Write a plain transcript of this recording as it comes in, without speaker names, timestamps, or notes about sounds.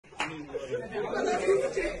A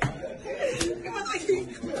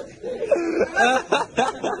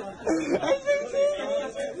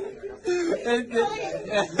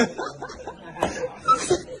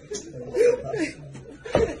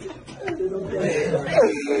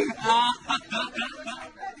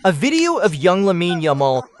video of young Lamine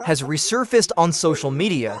Yamal has resurfaced on social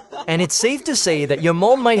media, and it's safe to say that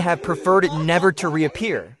Yamal might have preferred never to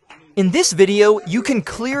reappear. In this video, you can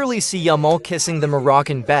clearly see Yamal kissing the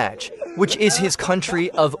Moroccan badge, which is his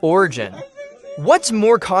country of origin. What's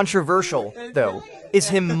more controversial, though, is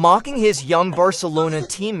him mocking his young Barcelona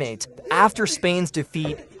teammates after Spain's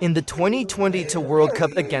defeat in the 2022 World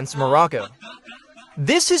Cup against Morocco.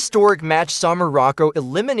 This historic match saw Morocco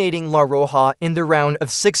eliminating La Roja in the round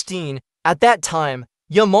of 16. At that time,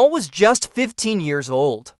 Yamal was just 15 years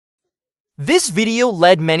old. This video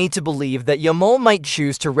led many to believe that Yamal might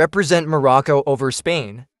choose to represent Morocco over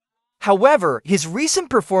Spain. However, his recent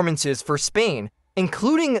performances for Spain,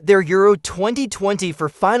 including their Euro 2020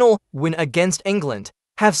 final win against England,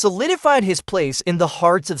 have solidified his place in the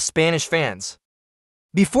hearts of Spanish fans.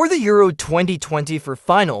 Before the Euro 2020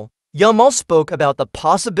 final, Yamal spoke about the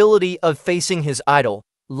possibility of facing his idol,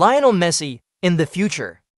 Lionel Messi, in the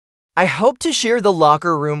future. "I hope to share the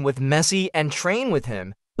locker room with Messi and train with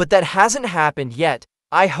him, but that hasn't happened yet.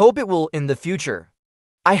 I hope it will in the future.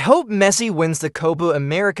 I hope Messi wins the Copa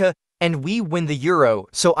America and we win the Euro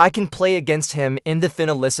so I can play against him in the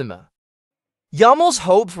Finalissima." Yamal's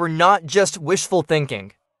hopes were not just wishful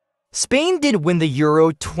thinking. Spain did win the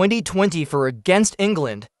Euro 2020 against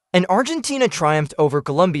England, and Argentina triumphed over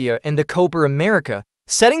Colombia in the Copa America,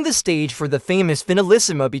 setting the stage for the famous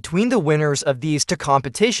Finalissima between the winners of these two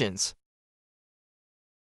competitions.